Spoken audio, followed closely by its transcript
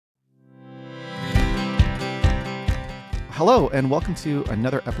Hello, and welcome to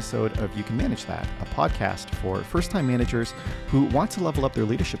another episode of You Can Manage That, a podcast for first-time managers who want to level up their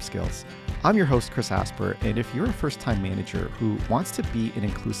leadership skills. I'm your host, Chris Asper, and if you're a first-time manager who wants to be an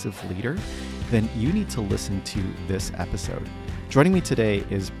inclusive leader, then you need to listen to this episode. Joining me today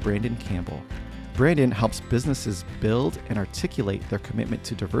is Brandyn Campbell. Brandyn helps businesses build and articulate their commitment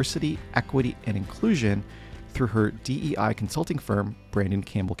to diversity, equity, and inclusion through her DEI consulting firm, Brandyn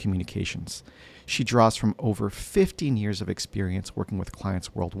Campbell Communications. She draws from over 15 years of experience working with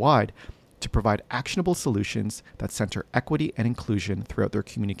clients worldwide to provide actionable solutions that center equity and inclusion throughout their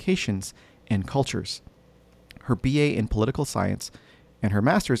communications and cultures. Her BA in political science and her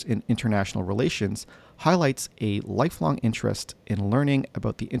master's in international relations highlights a lifelong interest in learning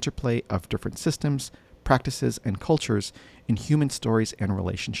about the interplay of different systems, practices, and cultures in human stories and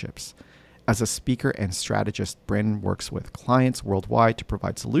relationships. As a speaker and strategist, Brandyn works with clients worldwide to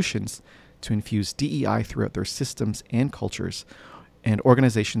provide solutions to infuse DEI throughout their systems and cultures. And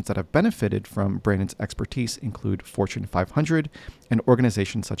organizations that have benefited from Brandyn's expertise include Fortune 500 and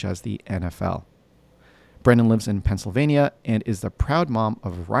organizations such as the NFL. Brandyn lives in Pennsylvania and is the proud mom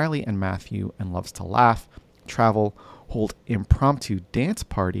of Riley and Matthew and loves to laugh, travel, hold impromptu dance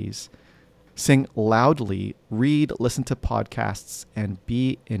parties, sing loudly, read, listen to podcasts, and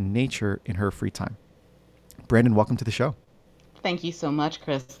be in nature in her free time. Brandyn, welcome to the show. Thank you so much,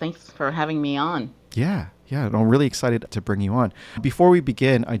 Chris. Thanks for having me on. Yeah, and I'm really excited to bring you on. Before we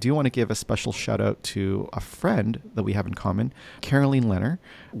begin, I do want to give a special shout out to a friend that we have in common, Caroline Leonard.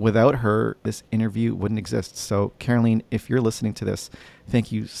 Without her, this interview wouldn't exist. So Caroline, if you're listening to this,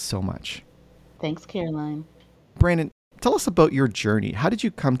 thank you so much. Thanks, Caroline. Brandyn, tell us about your journey. How did you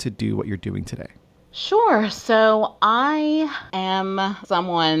come to do what you're doing today? Sure. So I am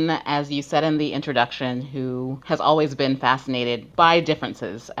someone, as you said in the introduction, who has always been fascinated by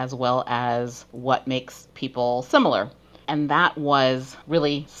differences as well as what makes people similar. And that was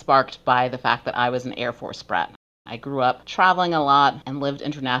really sparked by the fact that I was an Air Force brat. I grew up traveling a lot and lived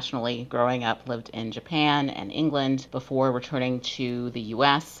internationally. Growing up, lived in Japan and England before returning to the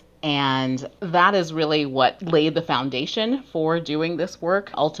U.S. And that is really what laid the foundation for doing this work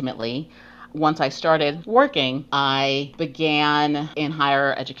ultimately. Once I started working, I began in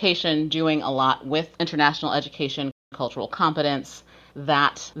higher education, doing a lot with international education, cultural competence.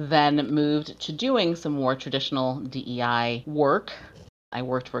 That then moved to doing some more traditional DEI work. I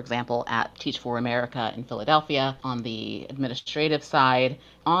worked, for example, at Teach for America in Philadelphia on the administrative side,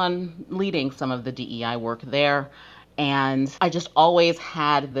 on leading some of the DEI work there. And I just always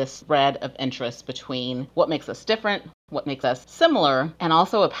had this thread of interest between what makes us different, what makes us similar, and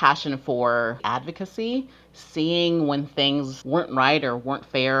also a passion for advocacy, seeing when things weren't right or weren't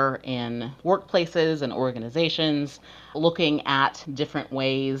fair in workplaces and organizations, looking at different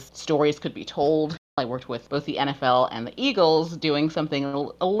ways stories could be told. I worked with both the NFL and the Eagles doing something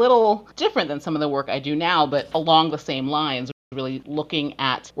a little different than some of the work I do now, but along the same lines. Really looking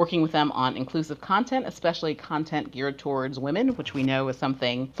at working with them on inclusive content, especially content geared towards women, which we know is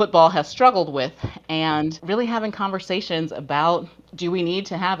something football has struggled with, and really having conversations about, do we need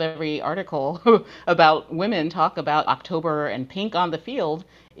to have every article about women talk about October and pink on the field?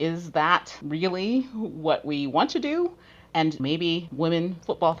 Is that really what we want to do? And maybe women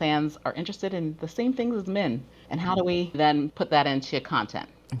football fans are interested in the same things as men. And how do we then put that into content?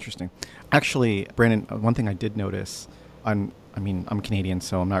 Interesting. Actually, Brandyn, one thing I did notice I'm Canadian,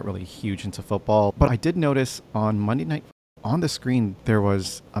 so I'm not really huge into football. But I did notice on Monday night, on the screen, there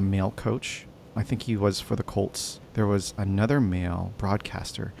was a male coach. I think he was for the Colts. There was another male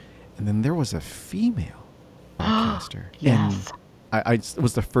broadcaster. And then there was a female broadcaster. Yes. And it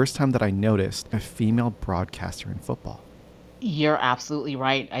was the first time that I noticed a female broadcaster in football. You're absolutely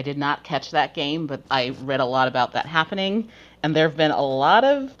right. I did not catch that game, but I read a lot about that happening. And there have been a lot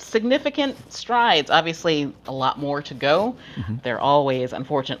of significant strides, obviously a lot more to go. Mm-hmm. There are always,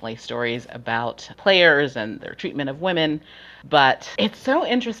 unfortunately, stories about players and their treatment of women. But it's so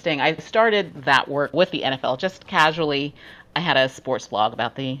interesting. I started that work with the NFL just casually. I had a sports blog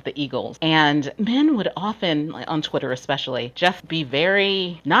about the Eagles. And men would often, on Twitter especially, just be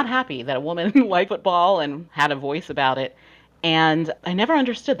very not happy that a woman liked football and had a voice about it. And I never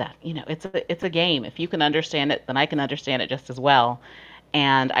understood that. It's a game. If you can understand it, then I can understand it just as well.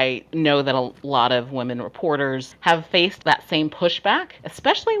 And I know that a lot of women reporters have faced that same pushback,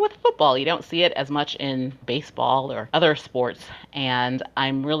 especially with football. You don't see it as much in baseball or other sports. And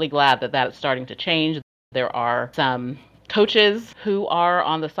I'm really glad that is starting to change. There are some coaches who are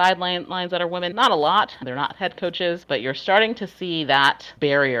on the sidelines that are women. Not a lot. They're not head coaches, but you're starting to see that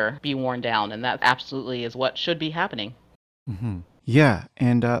barrier be worn down. And that absolutely is what should be happening. Mm-hmm. Yeah,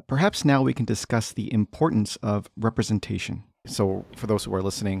 and perhaps now we can discuss the importance of representation. So, for those who are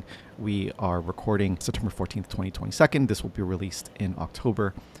listening, we are recording September 14th, 2022. This will be released in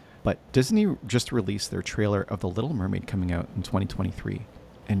October. But Disney just released their trailer of The Little Mermaid coming out in 2023,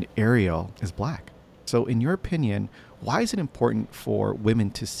 and Ariel is black. So, in your opinion, why is it important for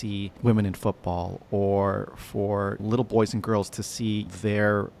women to see women in football, or for little boys and girls to see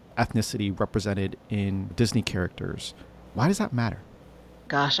their ethnicity represented in Disney characters? Why does that matter?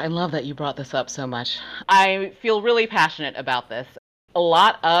 Gosh, I love that you brought this up so much. I feel really passionate about this. A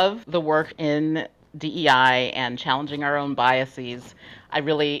lot of the work in DEI and challenging our own biases, I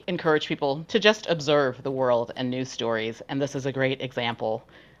really encourage people to just observe the world and news stories, and this is a great example.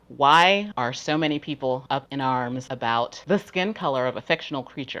 Why are so many people up in arms about the skin color of a fictional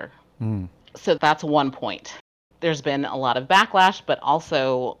creature? Mm. So that's one point. There's been a lot of backlash, but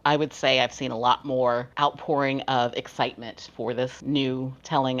also I would say I've seen a lot more outpouring of excitement for this new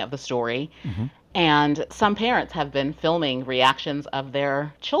telling of the story. Mm-hmm. And some parents have been filming reactions of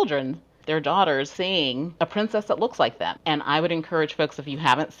their children, their daughters, seeing a princess that looks like them. And I would encourage folks, if you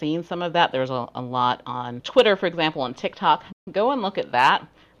haven't seen some of that, there's a lot on Twitter, for example, and TikTok. Go and look at that.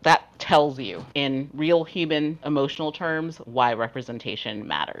 That tells you in real human emotional terms why representation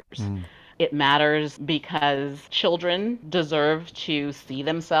matters. Mm. It matters because children deserve to see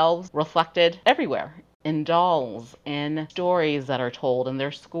themselves reflected everywhere, in dolls, in stories that are told in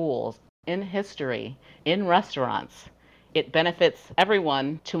their schools, in history, in restaurants. It benefits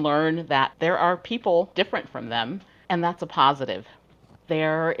everyone to learn that there are people different from them, and that's a positive.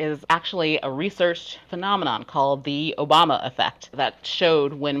 There is actually a researched phenomenon called the Obama effect that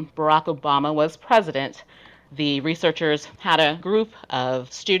showed when Barack Obama was president, the researchers had a group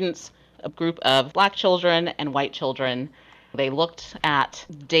of students, a group of black children and white children. They looked at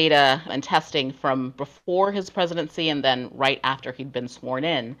data and testing from before his presidency and then right after he'd been sworn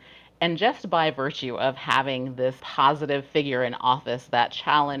in. And just by virtue of having this positive figure in office that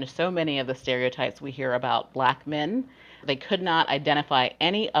challenged so many of the stereotypes we hear about black men, they could not identify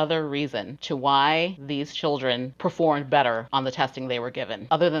any other reason to why these children performed better on the testing they were given,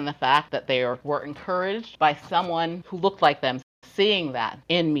 other than the fact that they were encouraged by someone who looked like them, seeing that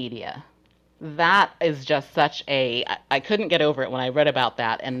in media. That is just such a, I couldn't get over it when I read about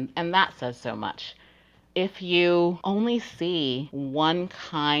that, and that says so much. If you only see one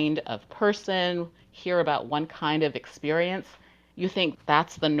kind of person, hear about one kind of experience, you think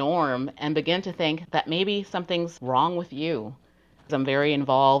that's the norm and begin to think that maybe something's wrong with you. I'm very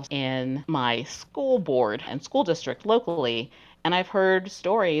involved in my school board and school district locally, and I've heard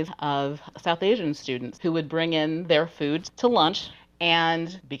stories of South Asian students who would bring in their food to lunch,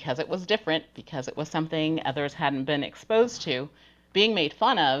 and because it was different, because it was something others hadn't been exposed to, being made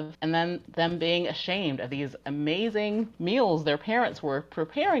fun of, and then them being ashamed of these amazing meals their parents were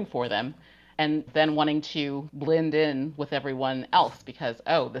preparing for them, and then wanting to blend in with everyone else because,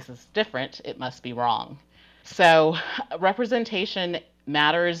 oh, this is different, it must be wrong. So representation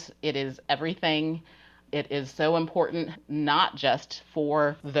matters. It is everything. It is so important, not just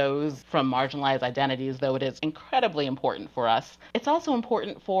for those from marginalized identities, though it is incredibly important for us. It's also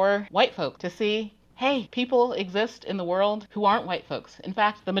important for white folk to see, hey, people exist in the world who aren't white folks. In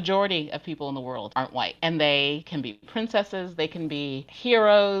fact, the majority of people in the world aren't white. And they can be princesses, they can be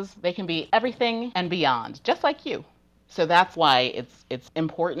heroes, they can be everything and beyond, just like you. So that's why it's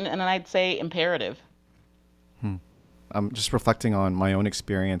important, and I'd say imperative. I'm just reflecting on my own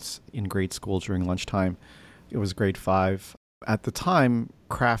experience in grade school during lunchtime. It was grade 5. At the time,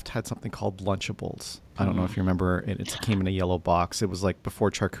 Kraft had something called Lunchables. I don't know if you remember it. It came in a yellow box. It was like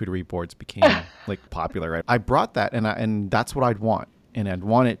before charcuterie boards became like popular, right? I brought that and that's what I'd want. And I'd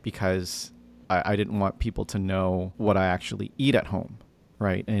want it because I didn't want people to know what I actually eat at home.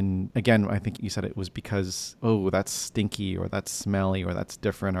 Right. And again, I think you said it was because, oh, that's stinky or that's smelly or that's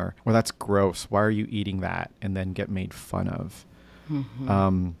different or that's gross. Why are you eating that? And then get made fun of.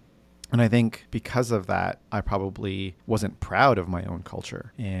 Mm-hmm. And I think because of that, I probably wasn't proud of my own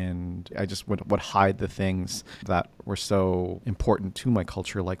culture. And I just would hide the things that were so important to my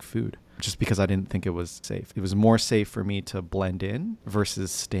culture, like food, just because I didn't think it was safe. It was more safe for me to blend in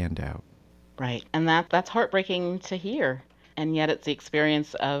versus stand out. Right. And that's heartbreaking to hear. And yet it's the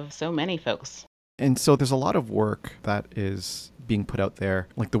experience of so many folks. And so there's a lot of work that is being put out there,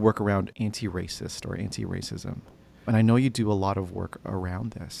 like the work around anti-racist or anti-racism. And I know you do a lot of work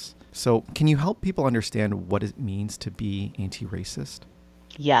around this. So can you help people understand what it means to be anti-racist?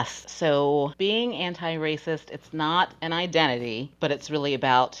 Yes. So being anti-racist, it's not an identity, but it's really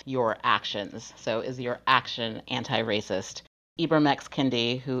about your actions. So is your action anti-racist? Ibram X.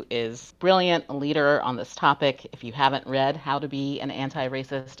 Kendi, who is a brilliant leader on this topic. If you haven't read How to Be an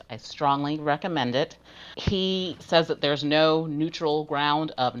Anti-Racist, I strongly recommend it. He says that there's no neutral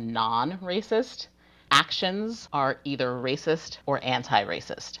ground of non-racist. Actions are either racist or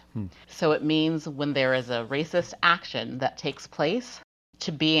anti-racist. So it means when there is a racist action that takes place,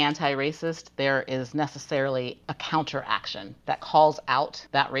 to be anti-racist, there is necessarily a counteraction that calls out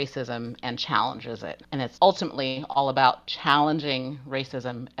that racism and challenges it. And it's ultimately all about challenging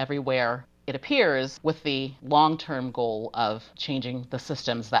racism everywhere it appears, with the long-term goal of changing the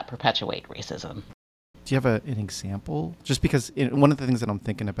systems that perpetuate racism. Do you have an example? Just because one of the things that I'm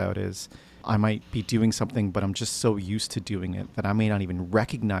thinking about is I might be doing something, but I'm just so used to doing it that I may not even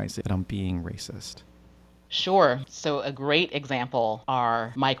recognize it that I'm being racist. Sure. So a great example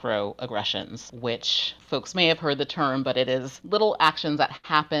are microaggressions, which folks may have heard the term, but it is little actions that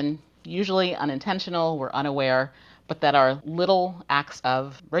happen, usually unintentional, we're unaware, but that are little acts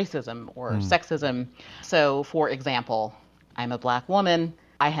of racism or sexism. So, for example, I'm a Black woman.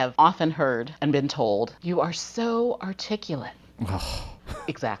 I have often heard and been told, "You are so articulate." Oh.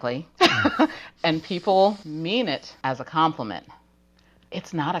 Exactly. And people mean it as a compliment.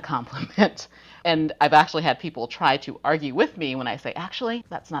 It's not a compliment. And I've actually had people try to argue with me when I say, actually,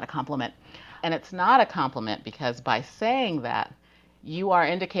 that's not a compliment. And it's not a compliment because by saying that, you are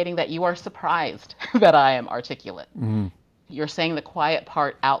indicating that you are surprised that I am articulate. You're saying the quiet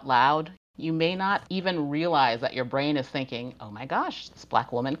part out loud. You may not even realize that your brain is thinking, oh my gosh, this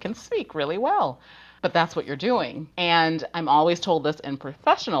Black woman can speak really well. But that's what you're doing. And I'm always told this in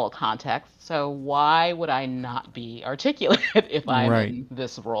professional context. So why would I not be articulate if I'm in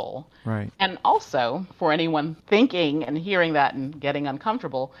this role? Right. And also, for anyone thinking and hearing that and getting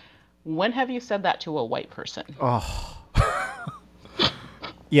uncomfortable, when have you said that to a white person? Oh.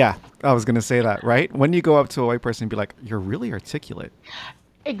 Yeah, I was going to say that, right? When you go up to a white person and be like, you're really articulate.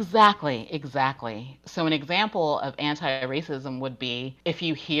 Exactly. So an example of anti-racism would be if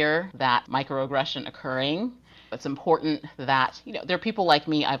you hear that microaggression occurring, it's important that, there are people like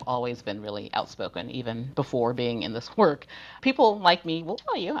me. I've always been really outspoken, even before being in this work. People like me will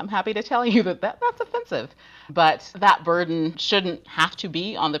tell you, I'm happy to tell you that's offensive. But that burden shouldn't have to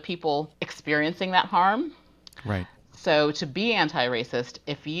be on the people experiencing that harm. Right. So to be anti-racist,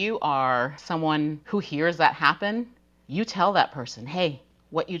 if you are someone who hears that happen, you tell that person, hey,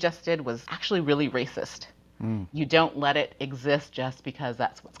 what you just did was actually really racist. You don't let it exist just because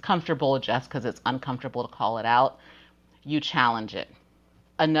that's what's comfortable, just because it's uncomfortable to call it out. You challenge it.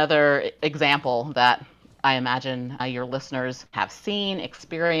 Another example that I imagine your listeners have seen,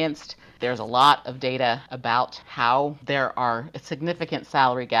 experienced, there's a lot of data about how there are significant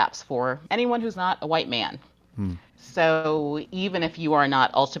salary gaps for anyone who's not a white man. So even if you are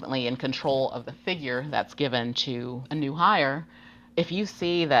not ultimately in control of the figure that's given to a new hire, if you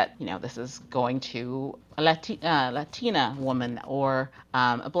see that, this is going to a Latina woman or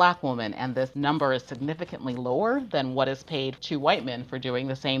a Black woman, and this number is significantly lower than what is paid to white men for doing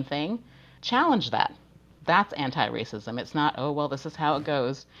the same thing, challenge that. That's anti-racism. It's not, oh, well, this is how it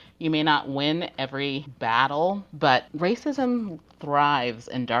goes. You may not win every battle, but racism thrives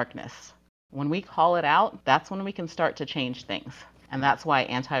in darkness. When we call it out, that's when we can start to change things. And that's why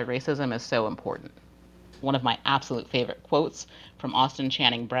anti-racism is so important. One of my absolute favorite quotes from Austin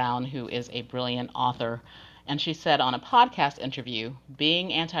Channing Brown, who is a brilliant author. And she said on a podcast interview,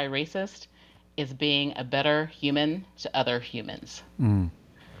 being anti-racist is being a better human to other humans.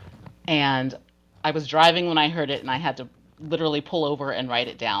 And I was driving when I heard it, and I had to literally pull over and write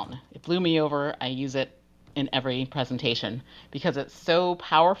it down. It blew me over. I use it in every presentation because it's so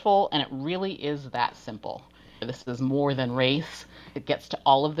powerful, and it really is that simple. This is more than race. It gets to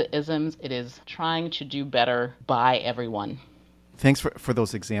all of the isms. It is trying to do better by everyone. Thanks for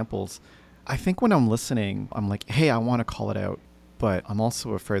those examples. I think when I'm listening, I'm like, hey, I want to call it out, but I'm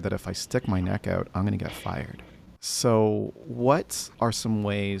also afraid that if I stick my neck out, I'm going to get fired. So what are some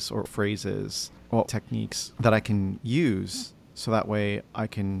ways or phrases or techniques that I can use so that way I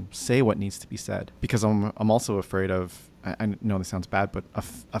can say what needs to be said? Because I'm also afraid of, I know this sounds bad, but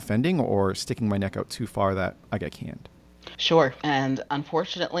offending or sticking my neck out too far that I get canned. Sure. And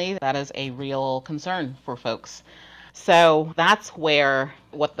unfortunately, that is a real concern for folks. So that's where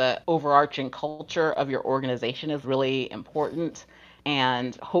what the overarching culture of your organization is really important.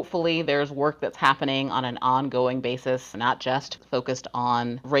 And hopefully there's work that's happening on an ongoing basis, not just focused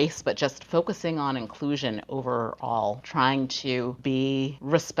on race, but just focusing on inclusion overall, trying to be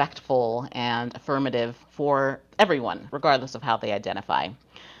respectful and affirmative for everyone, regardless of how they identify.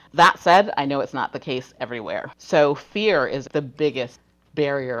 That said, I know it's not the case everywhere. So fear is the biggest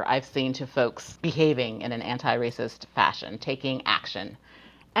barrier I've seen to folks behaving in an anti-racist fashion, taking action.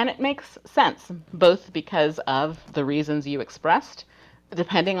 And it makes sense, both because of the reasons you expressed.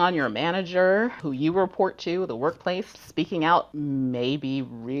 Depending on your manager, who you report to, the workplace, speaking out may be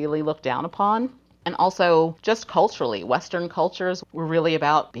really looked down upon. And also, just culturally, Western cultures were really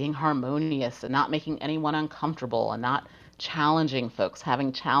about being harmonious and not making anyone uncomfortable and not challenging folks.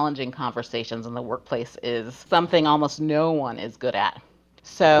 Having challenging conversations in the workplace is something almost no one is good at.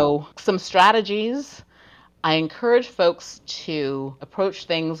 So, some strategies. I encourage folks to approach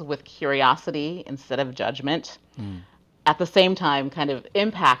things with curiosity instead of judgment. At the same time, kind of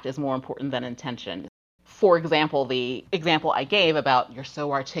impact is more important than intention. For example, the example I gave about you're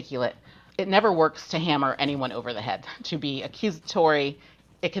so articulate, it never works to hammer anyone over the head, to be accusatory.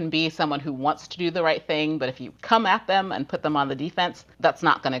 It can be someone who wants to do the right thing, but if you come at them and put them on the defense, that's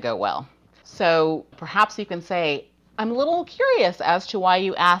not going to go well. So perhaps you can say, I'm a little curious as to why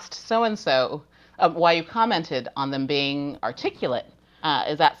you asked so-and-so, why you commented on them being articulate.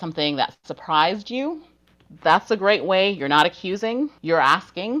 Is that something that surprised you? That's a great way. You're not accusing, you're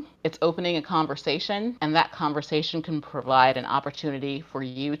asking. It's opening a conversation, and that conversation can provide an opportunity for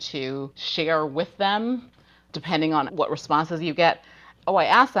you to share with them, depending on what responses you get. Oh, I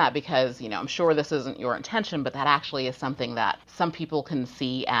asked that because, I'm sure this isn't your intention, but that actually is something that some people can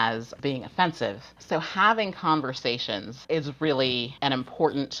see as being offensive. So having conversations is really an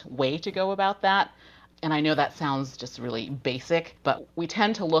important way to go about that. And I know that sounds just really basic, but we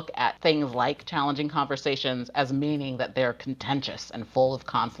tend to look at things like challenging conversations as meaning that they're contentious and full of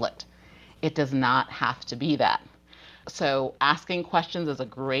conflict. It does not have to be that. So asking questions is a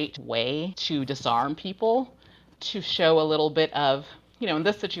great way to disarm people, to show a little bit of, in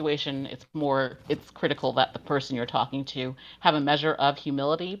this situation, it's critical that the person you're talking to have a measure of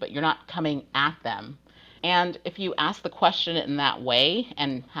humility, but you're not coming at them. And if you ask the question in that way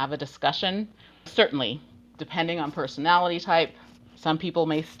and have a discussion, certainly, depending on personality type, some people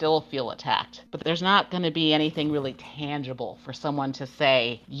may still feel attacked, but there's not going to be anything really tangible for someone to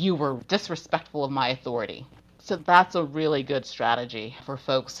say, you were disrespectful of my authority. So that's a really good strategy for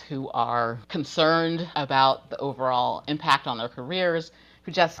folks who are concerned about the overall impact on their careers,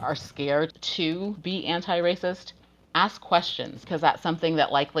 who just are scared to be anti-racist. Ask questions, because that's something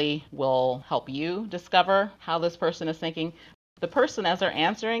that likely will help you discover how this person is thinking. The person, as they're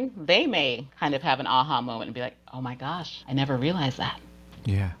answering, they may kind of have an aha moment and be like, oh my gosh, I never realized that.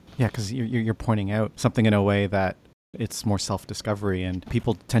 Yeah, because you're pointing out something in a way that it's more self-discovery, and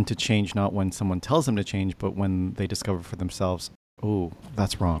people tend to change not when someone tells them to change, but when they discover for themselves, oh,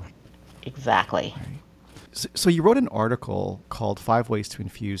 that's wrong. Exactly. Right. So you wrote an article called 5 Ways to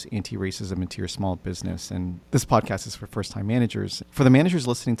Infuse Anti-Racism into Your Small Business, and this podcast is for first-time managers. For the managers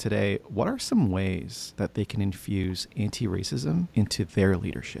listening today, what are some ways that they can infuse anti-racism into their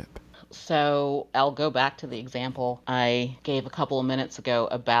leadership? So I'll go back to the example I gave a couple of minutes ago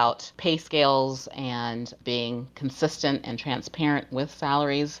about pay scales and being consistent and transparent with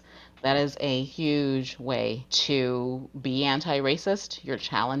salaries. That is a huge way to be anti-racist. You're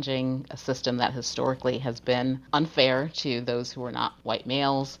challenging a system that historically has been unfair to those who are not white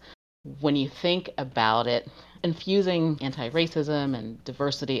males. When you think about it, infusing anti-racism and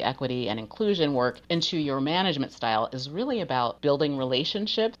diversity, equity, and inclusion work into your management style is really about building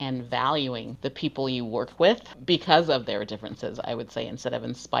relationships and valuing the people you work with because of their differences, I would say, instead of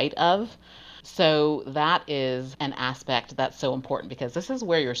in spite of. So that is an aspect that's so important because this is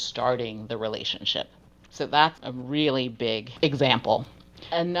where you're starting the relationship. So that's a really big example.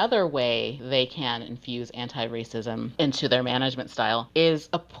 Another way they can infuse anti-racism into their management style is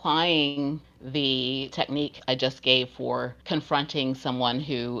applying the technique I just gave for confronting someone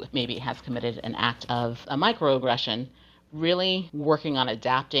who maybe has committed an act of a microaggression, really working on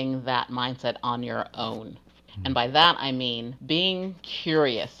adapting that mindset on your own. And by that, I mean being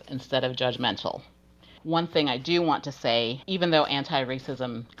curious instead of judgmental. One thing I do want to say, even though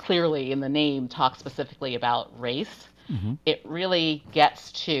anti-racism clearly in the name talks specifically about race, it really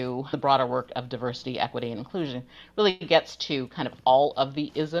gets to the broader work of diversity, equity, and inclusion, really gets to kind of all of the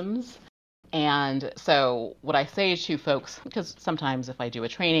isms. And so what I say to folks, because sometimes if I do a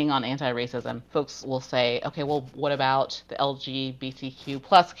training on anti-racism, folks will say, okay, well, what about the LGBTQ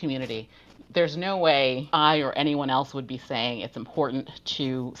plus community? There's no way I or anyone else would be saying it's important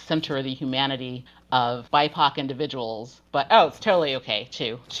to center the humanity of BIPOC individuals, but it's totally okay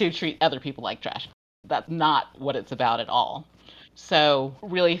to treat other people like trash. That's not what it's about at all. So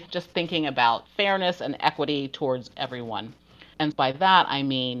really just thinking about fairness and equity towards everyone. And by that, I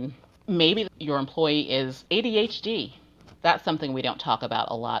mean, maybe your employee is ADHD. that's something we don't talk about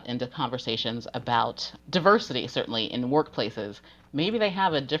a lot into conversations about diversity, certainly in workplaces. Maybe they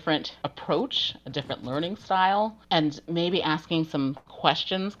have a different approach, a different learning style, and maybe asking some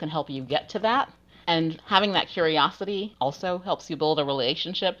questions can help you get to that. And having that curiosity also helps you build a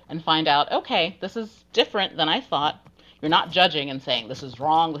relationship and find out, okay, this is different than I thought. You're not judging and saying this is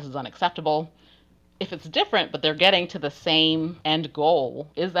wrong, this is unacceptable. If it's different, but they're getting to the same end goal,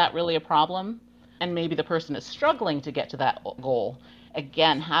 is that really a problem? And maybe the person is struggling to get to that goal.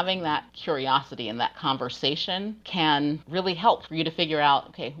 Again, having that curiosity and that conversation can really help for you to figure out,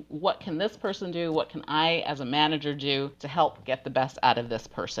 okay, what can this person do? What can I as a manager do to help get the best out of this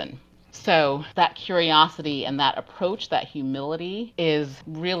person? So that curiosity and that approach, that humility is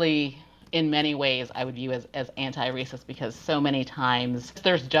really, in many ways, I would view as anti-racist, because so many times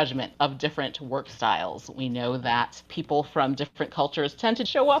there's judgment of different work styles. We know that people from different cultures tend to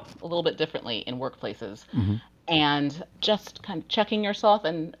show up a little bit differently in workplaces. Mm-hmm. And just kind of checking yourself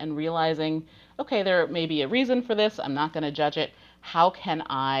and realizing, okay, there may be a reason for this. I'm not going to judge it. How can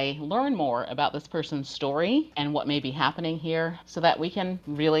I learn more about this person's story and what may be happening here so that we can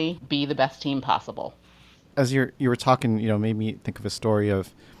really be the best team possible? As you were talking, made me think of a story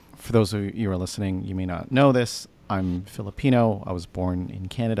of, for those of you who are listening, you may not know this. I'm Filipino. I was born in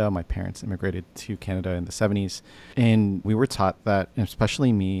Canada. My parents immigrated to Canada in the 70s. And we were taught that,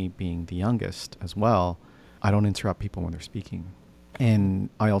 especially me being the youngest as well, I don't interrupt people when they're speaking. And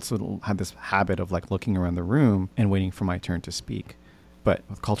I also had this habit of looking around the room and waiting for my turn to speak. But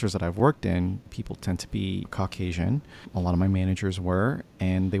with cultures that I've worked in, people tend to be Caucasian. A lot of my managers were,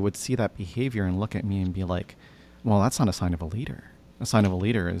 and they would see that behavior and look at me and be like, well, that's not a sign of a leader. A sign of a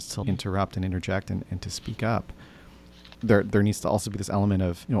leader is to interrupt and interject and to speak up. There needs to also be this element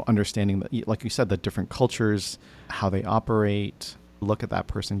of, understanding that, like you said, the different cultures, how they operate. Look at that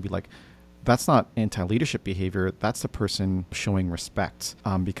person and be like, that's not anti-leadership behavior. That's the person showing respect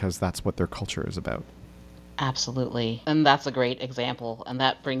because that's what their culture is about. Absolutely. And that's a great example. And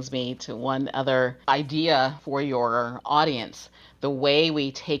that brings me to one other idea for your audience. The way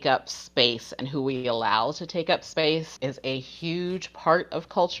we take up space and who we allow to take up space is a huge part of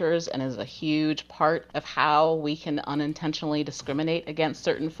cultures and is a huge part of how we can unintentionally discriminate against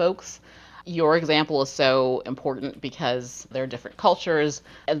certain folks. Your example is so important because there are different cultures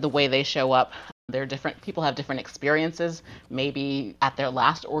and the way they show up. They're different. People have different experiences. Maybe at their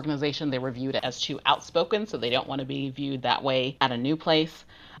last organization, they were viewed as too outspoken, so they don't want to be viewed that way at a new place.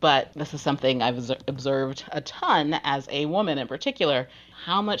 But this is something I've observed a ton as a woman in particular.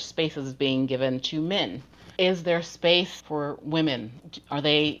 How much space is being given to men? Is there space for women? Are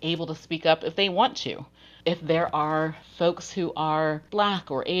they able to speak up if they want to? If there are folks who are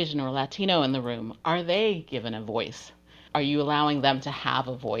Black or Asian or Latino in the room, are they given a voice? Are you allowing them to have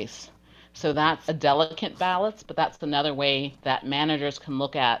a voice? So that's a delicate balance, but that's another way that managers can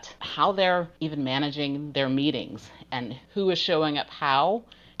look at how they're even managing their meetings and who is showing up how.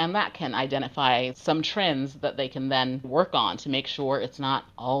 And that can identify some trends that they can then work on to make sure it's not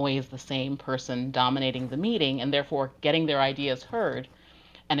always the same person dominating the meeting and therefore getting their ideas heard.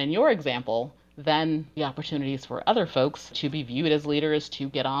 And in your example, then the opportunities for other folks to be viewed as leaders, to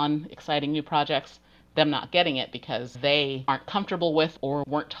get on exciting new projects, them not getting it because they aren't comfortable with or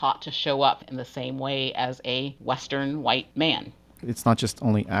weren't taught to show up in the same way as a Western white man. It's not just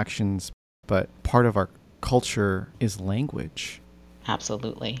only actions, but part of our culture is language.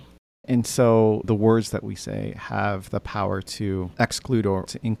 Absolutely. And so the words that we say have the power to exclude or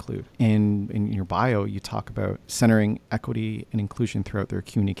to include. In your bio, you talk about centering equity and inclusion throughout their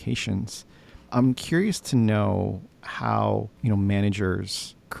communications. I'm curious to know how,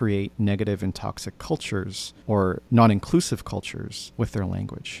 managers create negative and toxic cultures or non-inclusive cultures with their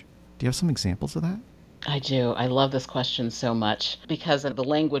language. Do you have some examples of that? I do. I love this question so much because the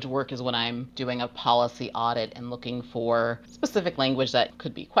language work is when I'm doing a policy audit and looking for specific language that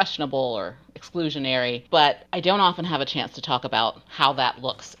could be questionable or exclusionary, but I don't often have a chance to talk about how that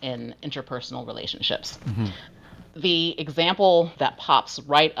looks in interpersonal relationships. Mm-hmm. The example that pops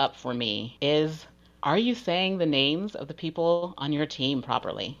right up for me is, are you saying the names of the people on your team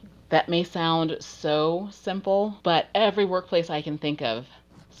properly? That may sound so simple, but every workplace I can think of,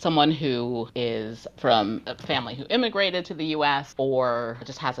 someone who is from a family who immigrated to the US or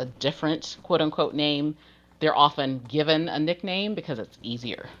just has a different quote unquote name, they're often given a nickname because it's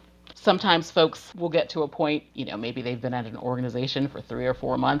easier. Sometimes folks will get to a point, maybe they've been at an organization for 3 or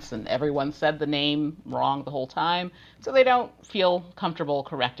 4 months and everyone said the name wrong the whole time, so they don't feel comfortable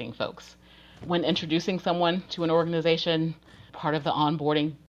correcting folks. When introducing someone to an organization, part of the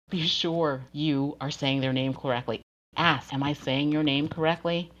onboarding, be sure you are saying their name correctly. Ask, am I saying your name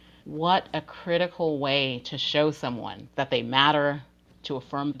correctly? What a critical way to show someone that they matter, to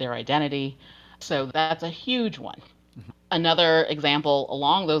affirm their identity. So that's a huge one. Another example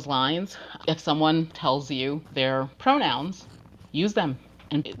along those lines, if someone tells you their pronouns, use them.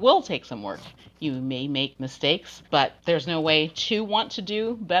 And it will take some work. You may make mistakes, but there's no way to want to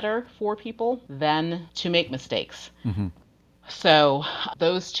do better for people than to make mistakes. Mm-hmm. So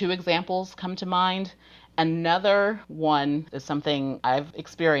those two examples come to mind. Another one is something I've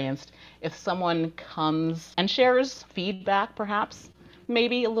experienced. If someone comes and shares feedback, perhaps,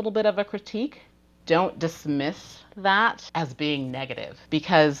 maybe a little bit of a critique, don't dismiss that as being negative.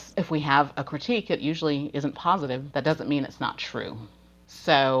 Because if we have a critique, it usually isn't positive. That doesn't mean it's not true.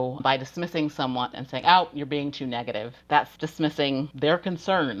 So by dismissing someone and saying, oh, you're being too negative, that's dismissing their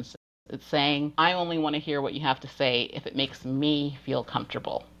concerns. It's saying, I only want to hear what you have to say if it makes me feel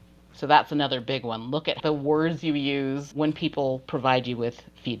comfortable. So that's another big one. Look at the words you use when people provide you with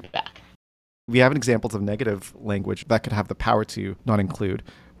feedback. We have examples of negative language that could have the power to not include.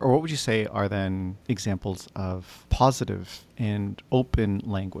 Or what would you say are then examples of positive and open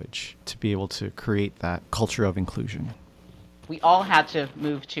language to be able to create that culture of inclusion? We all had to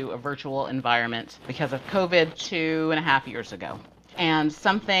move to a virtual environment because of COVID 2.5 years ago. And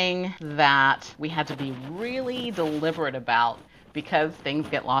something that we had to be really deliberate about, because things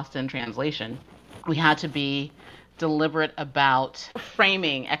get lost in translation, we had to be deliberate about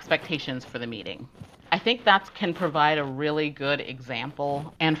framing expectations for the meeting. I think that can provide a really good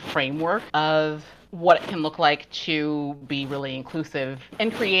example and framework of what it can look like to be really inclusive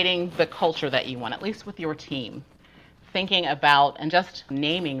in creating the culture that you want, at least with your team. Thinking about and just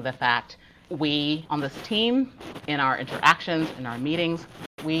naming the fact we on this team, in our interactions, in our meetings,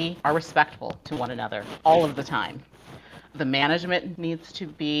 we are respectful to one another all of the time. The management needs to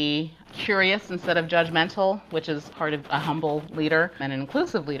be curious instead of judgmental, which is part of a humble leader and an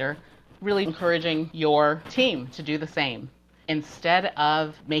inclusive leader, really encouraging your team to do the same. Instead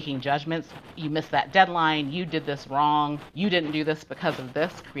of making judgments, you missed that deadline, you did this wrong, you didn't do this because of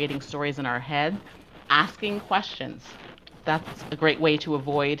this, creating stories in our head, asking questions. That's a great way to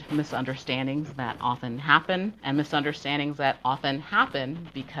avoid misunderstandings that often happen, and misunderstandings that often happen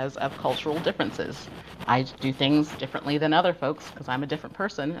because of cultural differences. I do things differently than other folks because I'm a different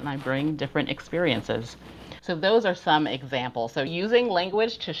person and I bring different experiences. So those are some examples. So using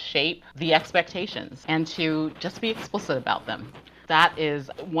language to shape the expectations and to just be explicit about them. That is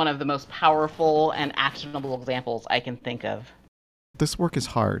one of the most powerful and actionable examples I can think of. This work is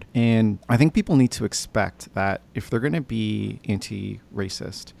hard, and I think people need to expect that if they're going to be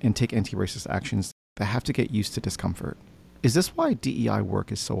anti-racist and take anti-racist actions, they have to get used to discomfort. Is this why DEI work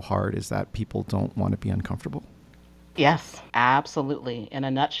is so hard, is that people don't want to be uncomfortable? Yes, absolutely. In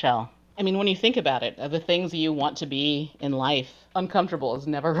a nutshell. I mean, when you think about it, of the things you want to be in life, uncomfortable is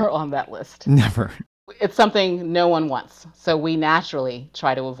never on that list. Never. It's something no one wants. So we naturally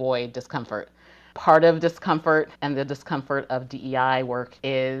try to avoid discomfort. Part of discomfort and the discomfort of DEI work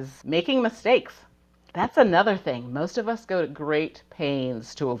is making mistakes. That's another thing most of us go to great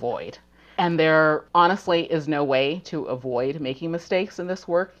pains to avoid. And there honestly is no way to avoid making mistakes in this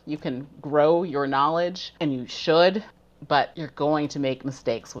work. You can grow your knowledge, and you should, but you're going to make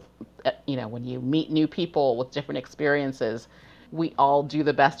mistakes. When you meet new people with different experiences, we all do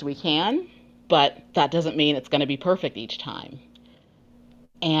the best we can, but that doesn't mean it's going to be perfect each time.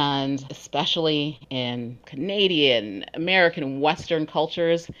 And especially in Canadian, American, Western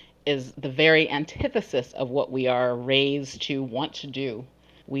cultures, is the very antithesis of what we are raised to want to do.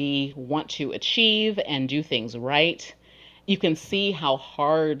 We want to achieve and do things right. You can see how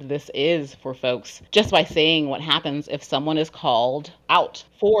hard this is for folks just by saying what happens if someone is called out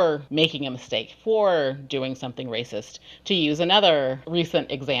for making a mistake, for doing something racist. To use another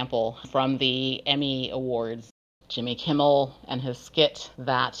recent example from the Emmy Awards, Jimmy Kimmel and his skit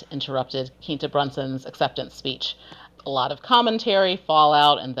that interrupted Quinta Brunson's acceptance speech. A lot of commentary,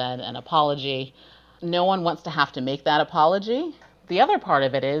 fallout, and then an apology. No one wants to have to make that apology. The other part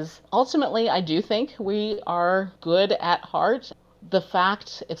of it is, ultimately, I do think we are good at heart. The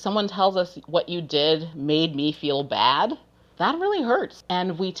fact, if someone tells us what you did made me feel bad, that really hurts.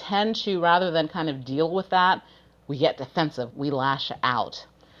 And we tend to, rather than kind of deal with that, we get defensive, we lash out.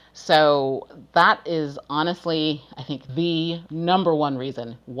 So that is honestly, I think, the number one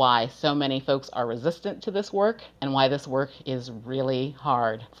reason why so many folks are resistant to this work and why this work is really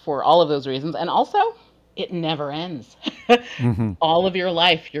hard for all of those reasons. And also, it never ends. Mm-hmm. All of your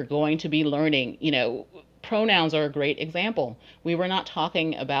life, you're going to be learning, Pronouns are a great example. We were not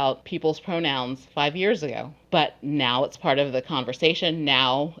talking about people's pronouns 5 years ago, but now it's part of the conversation.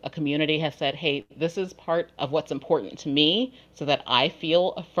 Now a community has said, hey, this is part of what's important to me so that I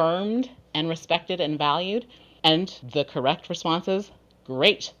feel affirmed and respected and valued. And the correct response is,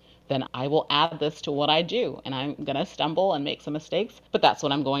 great. Then I will add this to what I do. And I'm going to stumble and make some mistakes, but that's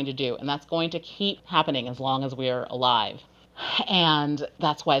what I'm going to do. And that's going to keep happening as long as we're alive. And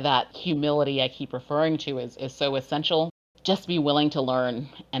that's why that humility I keep referring to is so essential. Just be willing to learn.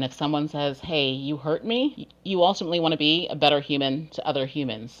 And if someone says, hey, you hurt me, you ultimately want to be a better human to other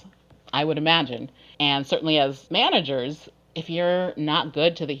humans, I would imagine. And certainly as managers, if you're not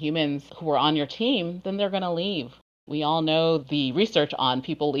good to the humans who are on your team, then they're going to leave. We all know the research on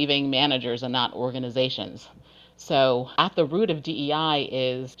people leaving managers and not organizations. So at the root of DEI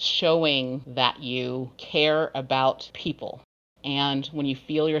is showing that you care about people. And when you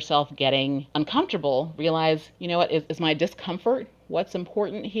feel yourself getting uncomfortable, realize, you know what, is my discomfort what's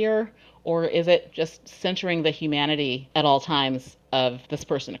important here? Or is it just centering the humanity at all times of this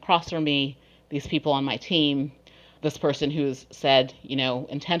person across from me, these people on my team, this person who's said,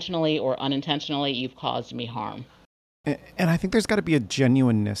 intentionally or unintentionally, you've caused me harm. And I think there's got to be a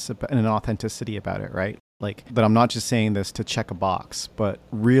genuineness and an authenticity about it, right? Like that I'm not just saying this to check a box, but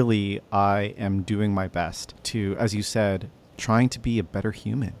really I am doing my best to, as you said, trying to be a better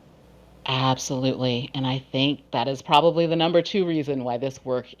human. Absolutely. And I think that is probably the number 2 reason why this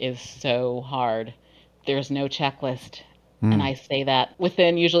work is so hard. There's no checklist. And I say that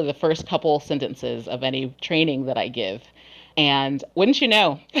within usually the first couple sentences of any training that I give. And wouldn't you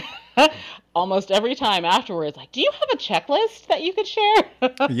know, almost every time afterwards, like, do you have a checklist that you could share?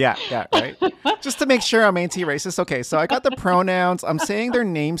 Yeah, right. Just to make sure I'm anti-racist. Okay, so I got the pronouns. I'm saying their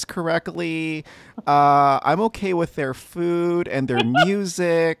names correctly. I'm okay with their food and their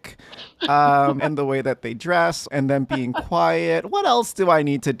music and the way that they dress and them being quiet. What else do I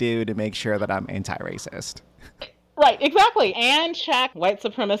need to do to make sure that I'm anti-racist? Right, exactly. And check white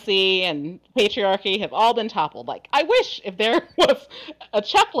supremacy and patriarchy have all been toppled. Like, I wish if there was a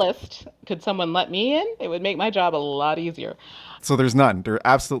checklist, could someone let me in? It would make my job a lot easier. So there's none. There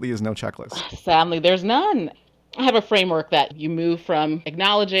absolutely is no checklist. Sadly, there's none. I have a framework that you move from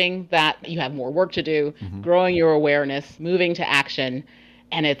acknowledging that you have more work to do, growing your awareness, moving to action,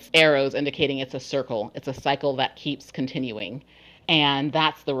 and it's arrows indicating it's a circle. It's a cycle that keeps continuing. And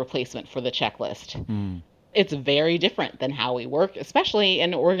that's the replacement for the checklist. It's very different than how we work, especially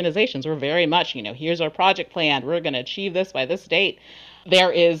in organizations. We're very much, here's our project plan. We're going to achieve this by this date.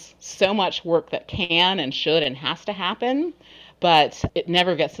 There is so much work that can and should and has to happen, but it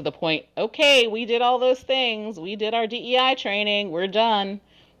never gets to the point, okay, we did all those things. We did our DEI training. We're done.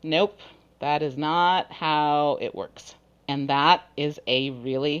 Nope, that is not how it works. And that is a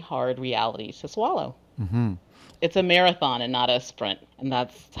really hard reality to swallow. It's a marathon and not a sprint. And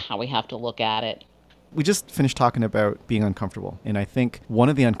that's how we have to look at it. We just finished talking about being uncomfortable. And I think one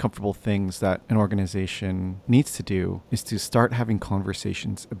of the uncomfortable things that an organization needs to do is to start having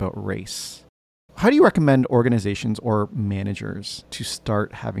conversations about race. How do you recommend organizations or managers to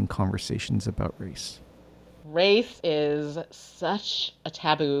start having conversations about race? Race is such a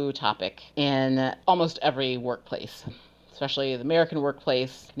taboo topic in almost every workplace, especially the American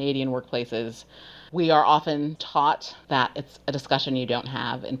workplace, Canadian workplaces. We are often taught that it's a discussion you don't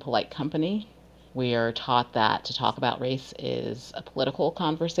have in polite company. We are taught that to talk about race is a political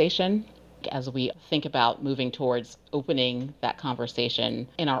conversation. As we think about moving towards opening that conversation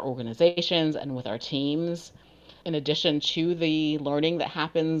in our organizations and with our teams, in addition to the learning that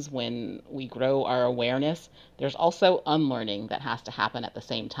happens when we grow our awareness, there's also unlearning that has to happen at the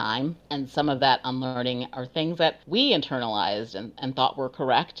same time. And some of that unlearning are things that we internalized and thought were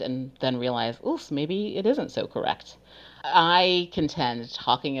correct and then realized, oops, maybe it isn't so correct. I contend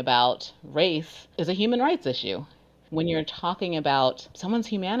talking about race is a human rights issue. When you're talking about someone's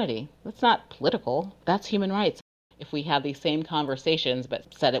humanity, that's not political, that's human rights. If we had these same conversations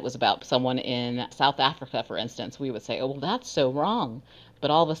but said it was about someone in South Africa, for instance, we would say, oh, well, that's so wrong. But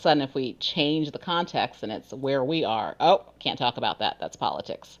all of a sudden, if we change the context and it's where we are, oh, can't talk about that, that's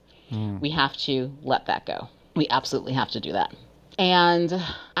politics. We have to let that go. We absolutely have to do that. And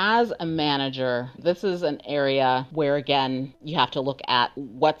as a manager, this is an area where, again, you have to look at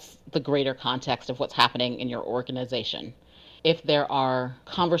what's the greater context of what's happening in your organization. If there are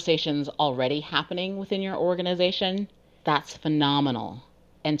conversations already happening within your organization, that's phenomenal.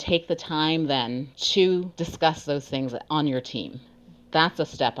 And take the time then to discuss those things on your team. That's a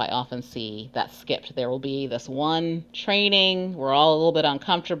step I often see that's skipped. There will be this one training, we're all a little bit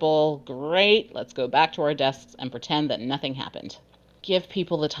uncomfortable, great, let's go back to our desks and pretend that nothing happened. Give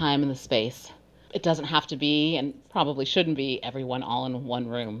people the time and the space. It doesn't have to be, and probably shouldn't be, everyone all in one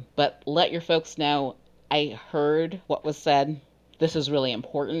room. But let your folks know, I heard what was said. This is really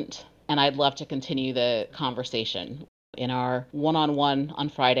important, and I'd love to continue the conversation. In our one-on-one on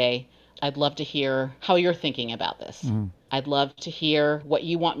Friday, I'd love to hear how you're thinking about this. I'd love to hear what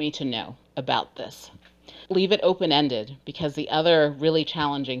you want me to know about this. Leave it open-ended, because the other really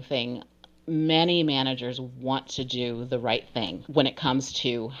challenging thing, many managers want to do the right thing when it comes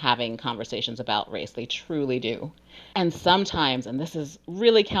to having conversations about race. They truly do. And sometimes, and this is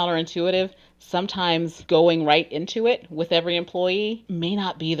really counterintuitive, sometimes going right into it with every employee may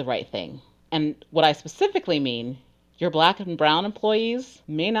not be the right thing. And what I specifically mean, your Black and brown employees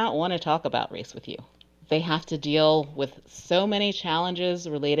may not want to talk about race with you. They have to deal with so many challenges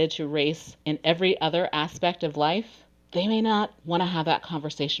related to race in every other aspect of life. They may not want to have that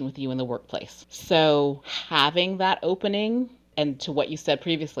conversation with you in the workplace. So having that opening, and to what you said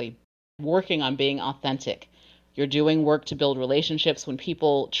previously, working on being authentic. You're doing work to build relationships. When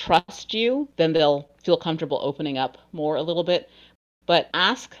people trust you, then they'll feel comfortable opening up more a little bit. But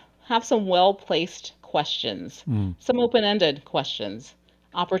have some well-placed questions, some open-ended questions,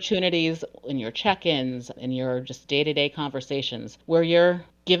 opportunities in your check-ins, in your just day-to-day conversations where you're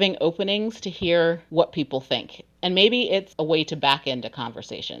giving openings to hear what people think. And maybe it's a way to back into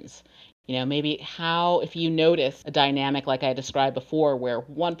conversations. Maybe if you notice a dynamic like I described before, where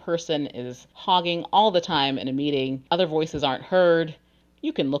one person is hogging all the time in a meeting, other voices aren't heard,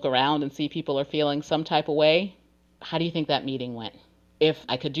 you can look around and see people are feeling some type of way. How do you think that meeting went? If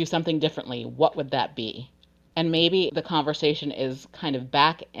I could do something differently, what would that be? And maybe the conversation is kind of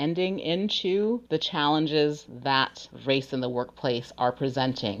back ending into the challenges that race in the workplace are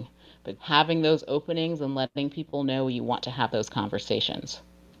presenting. But having those openings and letting people know you want to have those conversations.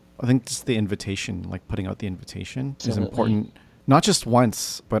 I think just the invitation, like putting out the invitation, is important, not just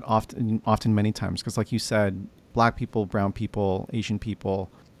once, but often many times. Because like you said, Black people, brown people, Asian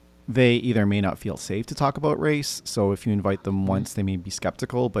people, they either may not feel safe to talk about race. So if you invite them once, they may be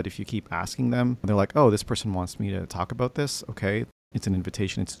skeptical. But if you keep asking them, they're like, oh, this person wants me to talk about this. Okay, it's an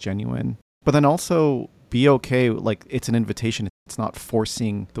invitation. It's genuine. But then also be okay. Like, it's an invitation. It's not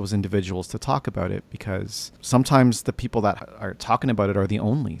forcing those individuals to talk about it, because sometimes the people that are talking about it are the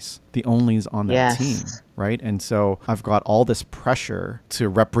onlys on that team, right? And so I've got all this pressure to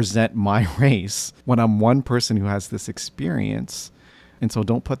represent my race when I'm one person who has this experience. And so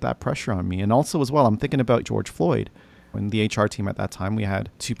don't put that pressure on me. And also as well, I'm thinking about George Floyd. In the HR team at that time, we had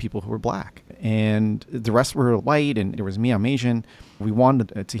 2 people who were Black and the rest were white, and it was me, I'm Asian. We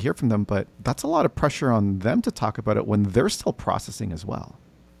wanted to hear from them, but that's a lot of pressure on them to talk about it when they're still processing as well.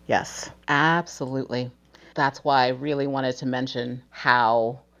 Yes, absolutely. That's why I really wanted to mention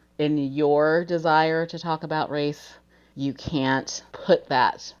how in your desire to talk about race, you can't put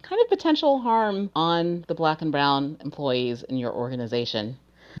that kind of potential harm on the Black and brown employees in your organization.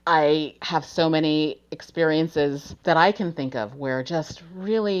 I have so many experiences that I can think of where just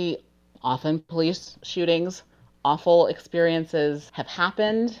really often police shootings, awful experiences have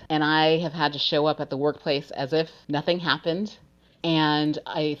happened, and I have had to show up at the workplace as if nothing happened. And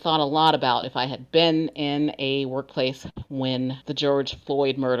I thought a lot about, if I had been in a workplace when the George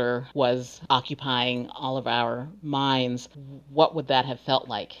Floyd murder was occupying all of our minds, what would that have felt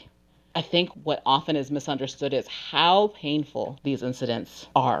like? I think what often is misunderstood is how painful these incidents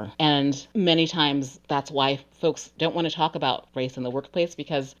are. And many times that's why folks don't want to talk about race in the workplace,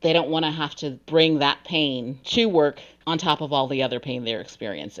 because they don't want to have to bring that pain to work on top of all the other pain they're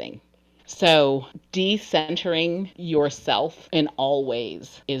experiencing. So decentering yourself in all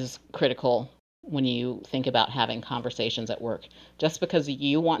ways is critical when you think about having conversations at work. Just because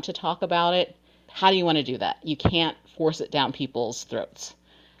you want to talk about it, how do you want to do that? You can't force it down people's throats.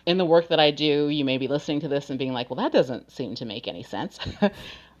 In the work that I do, you may be listening to this and being like, well, that doesn't seem to make any sense.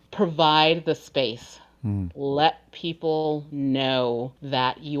 Provide the space. Let people know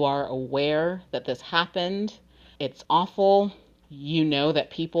that you are aware that this happened. It's awful. You know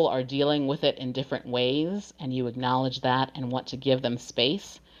that people are dealing with it in different ways, and you acknowledge that and want to give them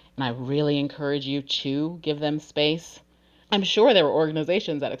space. And I really encourage you to give them space. I'm sure there were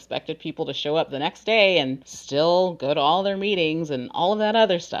organizations that expected people to show up the next day and still go to all their meetings and all of that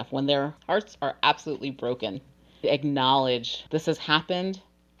other stuff when their hearts are absolutely broken. Acknowledge this has happened.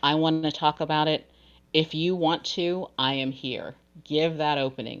 I want to talk about it. If you want to, I am here. Give that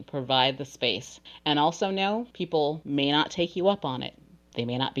opening, provide the space. And also know people may not take you up on it. They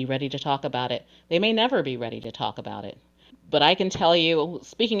may not be ready to talk about it. They may never be ready to talk about it. But I can tell you,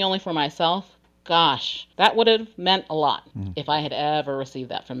 speaking only for myself, gosh, that would have meant a lot if I had ever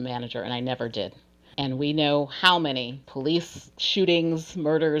received that from a manager, and I never did. And we know how many police shootings,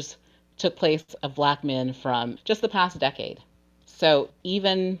 murders took place of Black men from just the past decade. So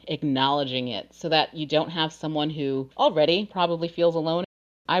even acknowledging it so that you don't have someone who already probably feels alone.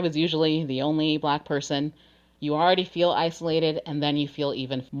 I was usually the only Black person. You already feel isolated, and then you feel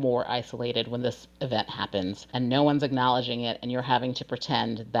even more isolated when this event happens, and no one's acknowledging it, and you're having to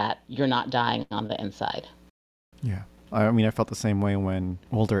pretend that you're not dying on the inside. Yeah. I mean, I felt the same way when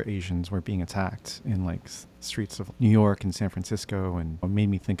older Asians were being attacked in like streets of New York and San Francisco, and it made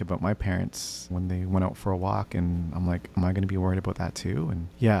me think about my parents when they went out for a walk, and I'm like, am I going to be worried about that too? And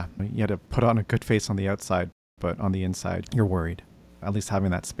yeah, you had to put on a good face on the outside, but on the inside, you're worried. At least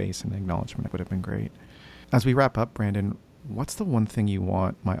having that space and acknowledgement would have been great. As we wrap up, Brandyn, what's the one thing you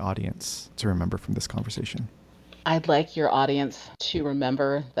want my audience to remember from this conversation? I'd like your audience to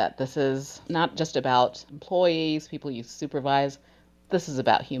remember that this is not just about employees, people you supervise. This is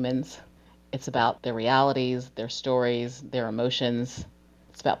about humans. It's about their realities, their stories, their emotions.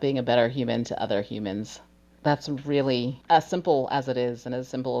 It's about being a better human to other humans. That's really as simple as it is and as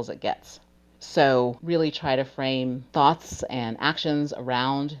simple as it gets. So really try to frame thoughts and actions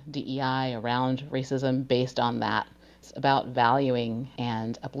around DEI, around racism based on that. It's about valuing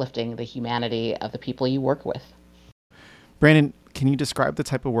and uplifting the humanity of the people you work with. Brandyn, can you describe the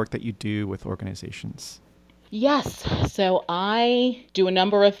type of work that you do with organizations? Yes. So I do a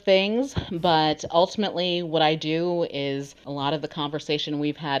number of things, but ultimately what I do is a lot of the conversation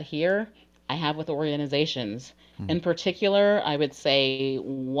we've had here, I have with organizations. In particular, I would say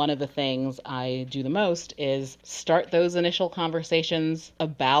one of the things I do the most is start those initial conversations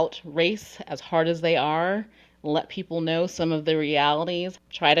about race, as hard as they are, let people know some of the realities,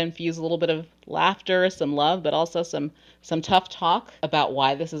 try to infuse a little bit of laughter, some love, but also some tough talk about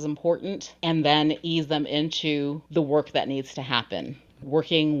why this is important, and then ease them into the work that needs to happen.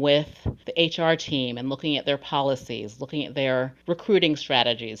 Working with the HR team and looking at their policies, looking at their recruiting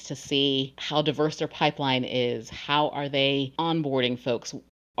strategies to see how diverse their pipeline is, how are they onboarding folks,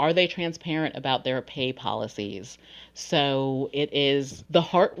 are they transparent about their pay policies? So it is the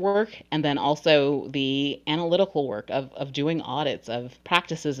heart work and then also the analytical work of doing audits of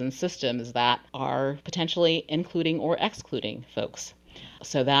practices and systems that are potentially including or excluding folks.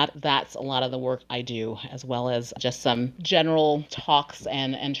 So that's a lot of the work I do, as well as just some general talks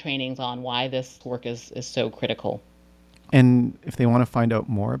and trainings on why this work is so critical. And if they want to find out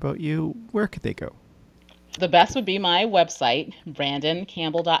more about you, where could they go? The best would be my website,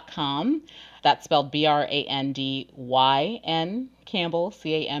 brandyncampbell.com. That's spelled Brandyn, Campbell, Campbell.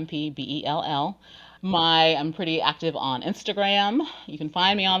 I'm pretty active on Instagram. You can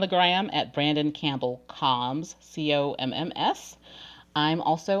find me on the gram at Brandyn Campbell Comms, COMMS. I'm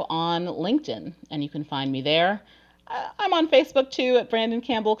also on LinkedIn, and you can find me there. I'm on Facebook too at Brandyn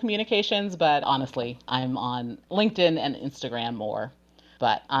Campbell Communications, but honestly, I'm on LinkedIn and Instagram more.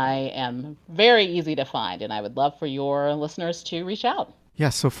 But I am very easy to find, and I would love for your listeners to reach out. Yeah,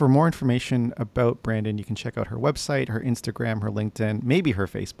 so for more information about Brandyn, you can check out her website, her Instagram, her LinkedIn, maybe her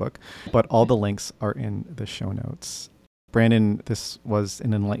Facebook, but all the links are in the show notes. Brandyn, this was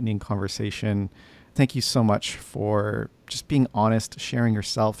an enlightening conversation. Thank you so much for just being honest, sharing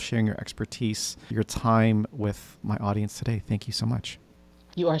yourself, sharing your expertise, your time with my audience today. Thank you so much.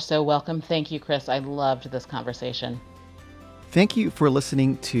 You are so welcome. Thank you, Chris. I loved this conversation. Thank you for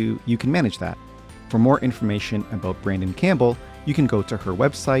listening to You Can Manage That. For more information about Brandyn Campbell, you can go to her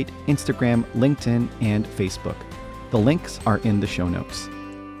website, Instagram, LinkedIn, and Facebook. The links are in the show notes.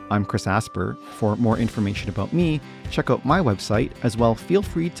 I'm Chris Asper. For more information about me, check out my website. As well, feel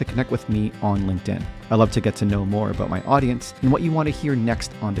free to connect with me on LinkedIn. I love to get to know more about my audience and what you want to hear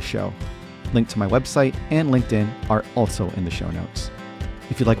next on the show. Link to my website and LinkedIn are also in the show notes.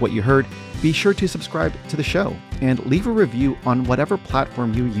 If you like what you heard, be sure to subscribe to the show and leave a review on whatever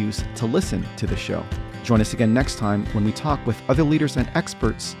platform you use to listen to the show. Join us again next time when we talk with other leaders and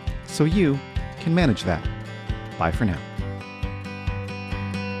experts so you can manage that. Bye for now.